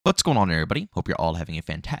What's going on, everybody? Hope you're all having a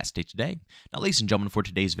fantastic day today. Now, ladies and gentlemen, for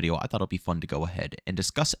today's video, I thought it'd be fun to go ahead and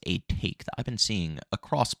discuss a take that I've been seeing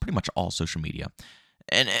across pretty much all social media.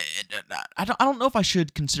 And I don't know if I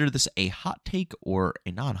should consider this a hot take or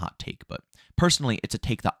a non-hot take, but personally, it's a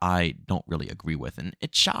take that I don't really agree with, and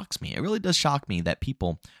it shocks me. It really does shock me that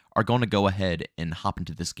people are going to go ahead and hop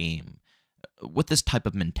into this game with this type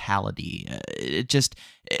of mentality.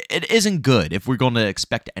 It isn't good if we're going to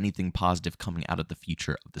expect anything positive coming out of the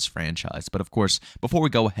future of this franchise. But of course, before we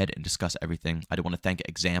go ahead and discuss everything, I do want to thank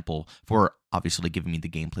Example for obviously giving me the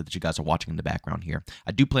gameplay that you guys are watching in the background here.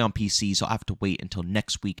 I do play on PC, so I have to wait until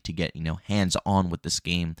next week to get, hands-on with this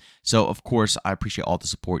game. So of course, I appreciate all the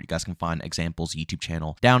support. You guys can find Example's YouTube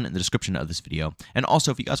channel down in the description of this video. And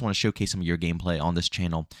also, if you guys want to showcase some of your gameplay on this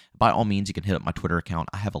channel, by all means, you can hit up my Twitter account.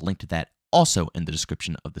 I have a link to that also in the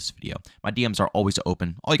description of this video. My DMs are always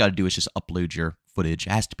open. All you got to do is just upload your footage.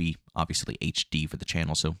 It has to be obviously HD for the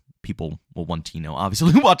channel, so people will want to,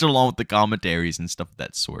 obviously watch it along with the commentaries and stuff of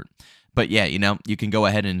that sort. But yeah, you can go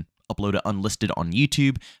ahead and upload it unlisted on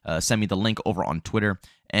YouTube, send me the link over on Twitter,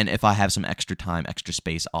 and if I have some extra time, extra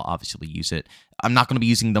space, I'll obviously use it. I'm not going to be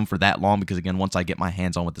using them for that long because, again, once I get my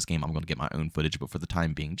hands on with this game, I'm going to get my own footage, but for the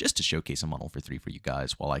time being, just to showcase a Modern Warfare 3 for you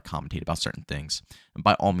guys while I commentate about certain things. And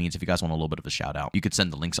by all means, if you guys want a little bit of a shout out, you could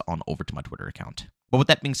send the links on over to my Twitter account. But with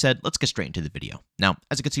that being said, let's get straight into the video. Now,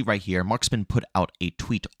 as you can see right here, Marksman put out a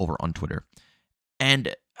tweet over on Twitter,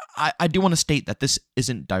 and I do want to state that this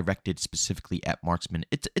isn't directed specifically at Marksman.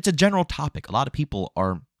 It's a general topic. A lot of people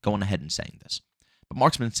are going ahead and saying this. But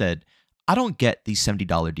Marksman said, "I don't get the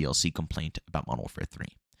 $70 DLC complaint about Modern Warfare 3.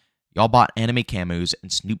 Y'all bought anime camos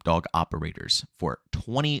and Snoop Dogg operators for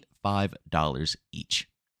 $25 each.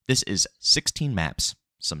 This is 16 maps,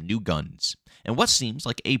 some new guns, and what seems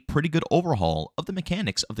like a pretty good overhaul of the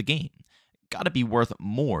mechanics of the game. Gotta be worth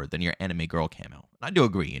more than your anime girl camo." And I do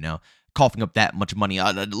agree, coughing up that much money.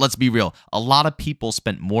 Let's be real. A lot of people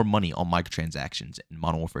spent more money on microtransactions in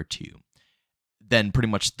Modern Warfare 2 than pretty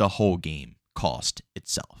much the whole game cost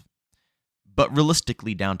itself. But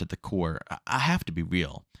realistically, down to the core, I have to be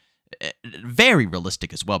real. Very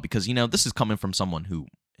realistic as well, because, this is coming from someone who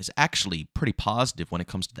is actually pretty positive when it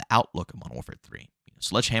comes to the outlook of Modern Warfare 3.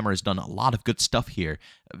 Sledgehammer has done a lot of good stuff here,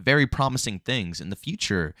 very promising things, and the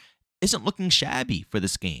future isn't looking shabby for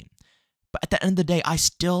this game. But at the end of the day, I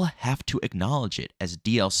still have to acknowledge it as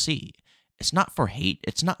DLC. It's not for hate.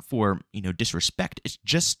 It's not for, disrespect. It's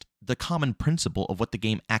just the common principle of what the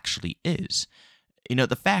game actually is.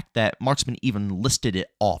 The fact that Marksman even listed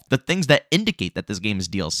it off, the things that indicate that this game is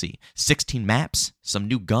DLC. 16 maps, some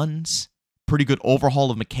new guns, pretty good overhaul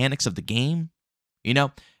of mechanics of the game.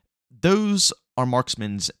 Those are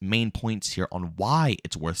Marksman's main points here on why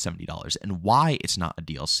it's worth $70 and why it's not a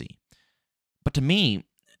DLC. But to me,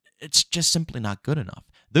 it's just simply not good enough.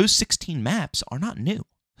 Those 16 maps are not new.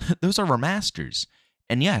 Those are remasters.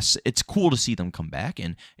 And yes, it's cool to see them come back,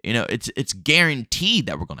 and it's guaranteed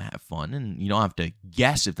that we're going to have fun, and you don't have to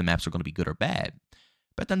guess if the maps are going to be good or bad.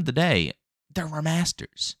 But at the end of the day, they're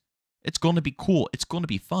remasters. It's going to be cool. It's going to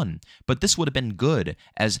be fun. But this would have been good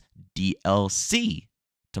as DLC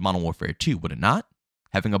to Modern Warfare 2, would it not?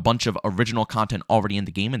 Having a bunch of original content already in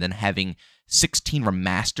the game and then having 16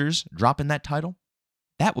 remasters drop in that title?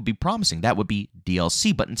 That would be promising. That would be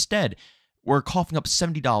DLC. But instead, we're coughing up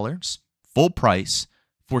 $70 full price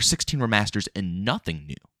for 16 remasters and nothing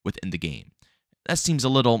new within the game. That seems a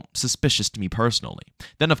little suspicious to me personally.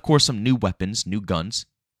 Then, of course, some new weapons, new guns.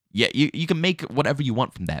 Yeah, you can make whatever you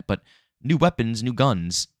want from that, but new weapons, new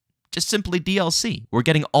guns, just simply DLC. We're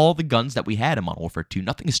getting all the guns that we had in Modern Warfare 2.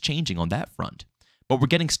 Nothing is changing on that front, but we're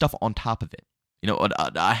getting stuff on top of it.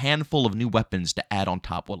 A handful of new weapons to add on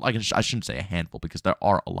top. Well, I shouldn't say a handful because there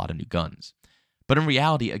are a lot of new guns. But in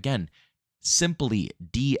reality, again, simply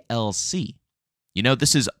DLC.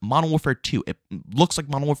 This is Modern Warfare 2. It looks like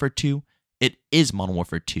Modern Warfare 2. It is Modern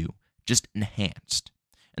Warfare 2, just enhanced.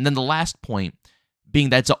 And then the last point being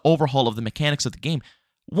that it's an overhaul of the mechanics of the game.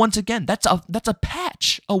 Once again, that's a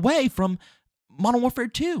patch away from Modern Warfare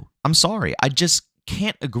 2. I'm sorry, I just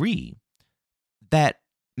can't agree that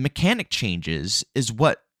mechanic changes is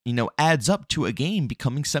what, adds up to a game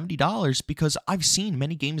becoming $70, because I've seen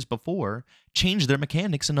many games before change their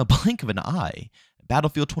mechanics in a blink of an eye.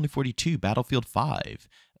 Battlefield 2042, Battlefield 5,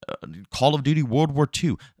 Call of Duty World War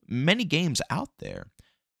II. Many games out there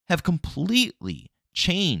have completely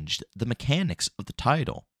changed the mechanics of the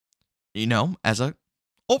title, as a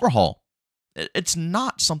overhaul. It's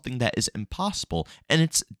not something that is impossible, and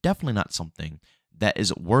it's definitely not something that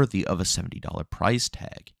is worthy of a $70 price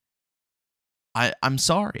tag. I'm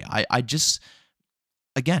sorry. I just,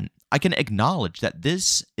 again, I can acknowledge that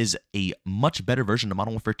this is a much better version of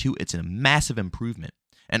Modern Warfare 2. It's a massive improvement.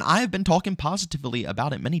 And I have been talking positively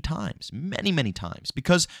about it many times, many times,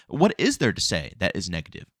 because what is there to say that is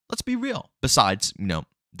negative? Let's be real. Besides,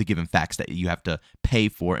 the given facts that you have to pay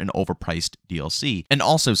for an overpriced DLC and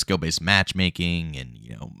also skill-based matchmaking and,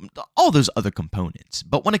 all those other components.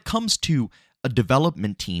 But when it comes to a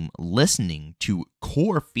development team listening to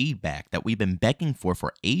core feedback that we've been begging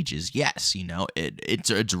for ages, yes,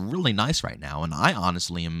 it's really nice right now. And I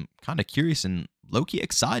honestly am kind of curious and low-key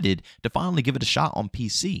excited to finally give it a shot on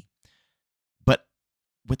PC. But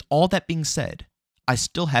with all that being said, I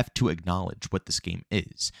still have to acknowledge what this game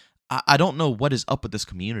is. I don't know what is up with this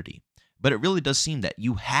community, but it really does seem that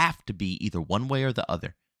you have to be either one way or the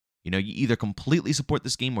other. You either completely support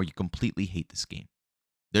this game or you completely hate this game.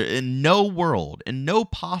 There, in no world, in no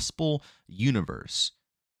possible universe,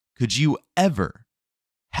 could you ever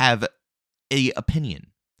have an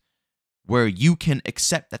opinion where you can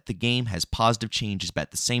accept that the game has positive changes, but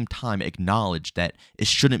at the same time acknowledge that it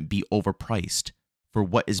shouldn't be overpriced for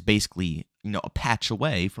what is basically, a patch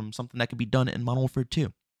away from something that could be done in Modern Warfare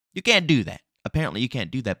 2. You can't do that. Apparently, you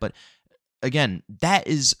can't do that. But again, that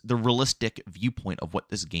is the realistic viewpoint of what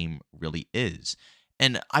this game really is.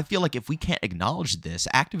 And I feel like if we can't acknowledge this,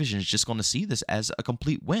 Activision is just going to see this as a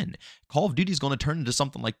complete win. Call of Duty is going to turn into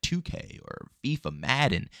something like 2K or FIFA,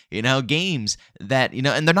 Madden, games that,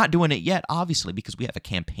 and they're not doing it yet, obviously, because we have a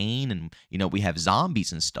campaign and, we have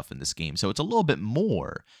zombies and stuff in this game. So it's a little bit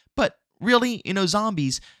more. But really,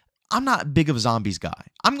 zombies, I'm not big of a zombies guy.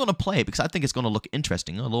 I'm going to play it because I think it's going to look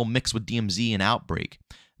interesting, a little mix with DMZ and Outbreak.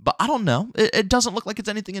 But I don't know. It doesn't look like it's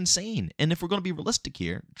anything insane. And if we're going to be realistic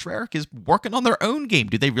here, Treyarch is working on their own game.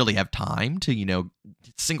 Do they really have time to,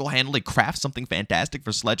 single-handedly craft something fantastic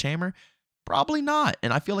for Sledgehammer? Probably not.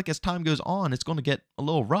 And I feel like as time goes on, it's going to get a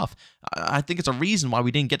little rough. I think it's a reason why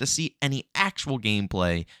we didn't get to see any actual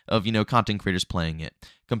gameplay of, content creators playing it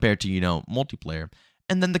compared to, multiplayer.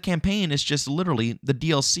 And then the campaign is just literally the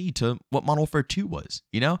DLC to what Modern Warfare 2 was,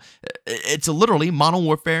 It's literally Modern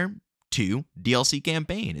Warfare 2 DLC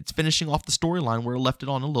campaign. It's finishing off the storyline where it left it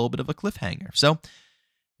on a little bit of a cliffhanger. So,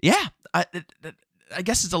 yeah, I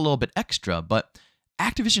guess it's a little bit extra, but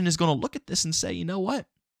Activision is going to look at this and say, you know what?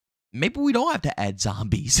 Maybe we don't have to add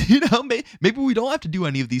zombies, Maybe we don't have to do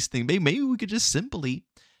any of these things. Maybe we could just simply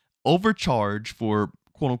overcharge for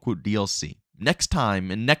quote-unquote DLC. Next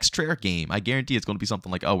time, in next Treyarch game, I guarantee it's going to be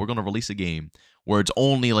something like, oh, we're going to release a game where it's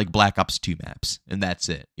only like Black Ops 2 maps, and that's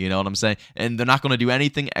it. You know what I'm saying? And they're not going to do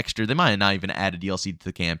anything extra. They might not even add a DLC to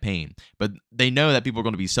the campaign, but they know that people are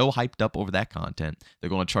going to be so hyped up over that content,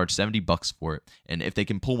 they're going to charge $70 for it. And if they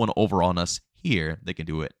can pull one over on us here, they can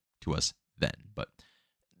do it to us then. But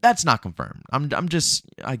that's not confirmed. I'm just,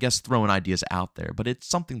 I guess, throwing ideas out there, but it's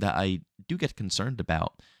something that I do get concerned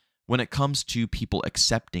about when it comes to people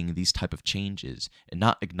accepting these type of changes and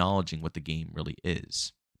not acknowledging what the game really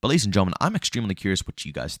is. But ladies and gentlemen, I'm extremely curious what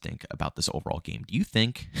you guys think about this overall game. Do you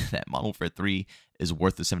think that Modern Warfare 3 is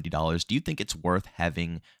worth the $70? Do you think it's worth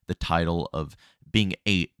having the title of being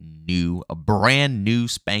a brand new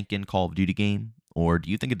spanking Call of Duty game? Or do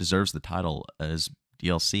you think it deserves the title as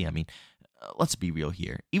DLC? I mean, let's be real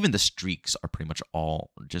here. Even the streaks are pretty much all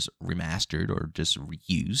just remastered or just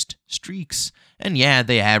reused streaks. And yeah,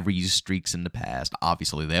 they have reused streaks in the past.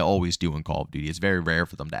 Obviously, they always do in Call of Duty. It's very rare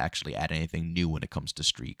for them to actually add anything new when it comes to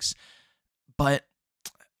streaks. But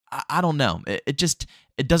I don't know.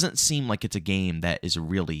 It doesn't seem like it's a game that is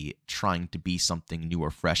really trying to be something new or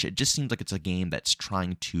fresh. It just seems like it's a game that's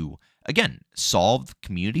trying to, again, solve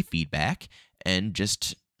community feedback and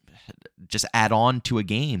just add on to a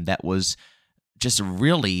game that was just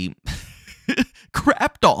really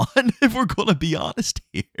crapped on, if we're going to be honest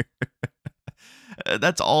here.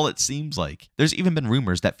 That's all it seems like. There's even been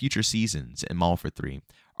rumors that future seasons in Modern Warfare 3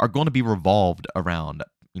 are going to be revolved around,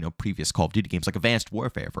 previous Call of Duty games, like Advanced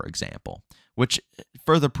Warfare, for example, which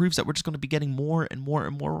further proves that we're just going to be getting more and more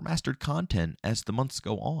and more remastered content as the months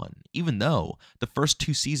go on. Even though the first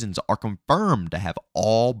 2 seasons are confirmed to have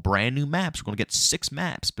all brand new maps. We're going to get 6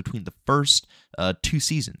 maps between the first 2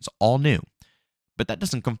 seasons, all new. But that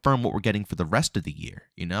doesn't confirm what we're getting for the rest of the year,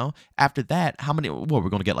 After that, we're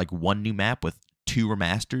going to get like 1 new map with 2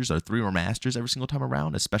 remasters or 3 remasters every single time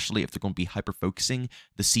around, especially if they're going to be hyper-focusing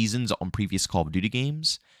the seasons on previous Call of Duty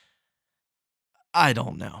games. I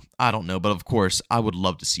don't know. But of course, I would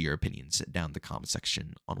love to see your opinions down in the comment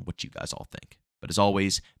section on what you guys all think. But as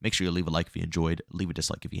always, make sure you leave a like if you enjoyed, leave a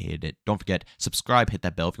dislike if you hated it. Don't forget, subscribe, hit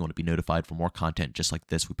that bell if you want to be notified for more content just like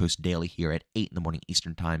this. We post daily here at 8 in the morning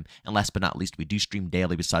Eastern Time. And last but not least, we do stream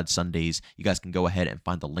daily besides Sundays. You guys can go ahead and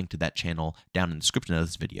find the link to that channel down in the description of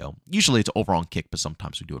this video. Usually it's over on Kick, but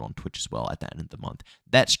sometimes we do it on Twitch as well at the end of the month.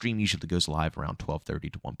 That stream usually goes live around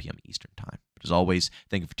 12:30 to 1 p.m. Eastern Time. But as always,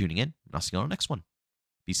 thank you for tuning in, and I'll see you on the next one.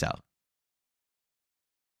 Peace out.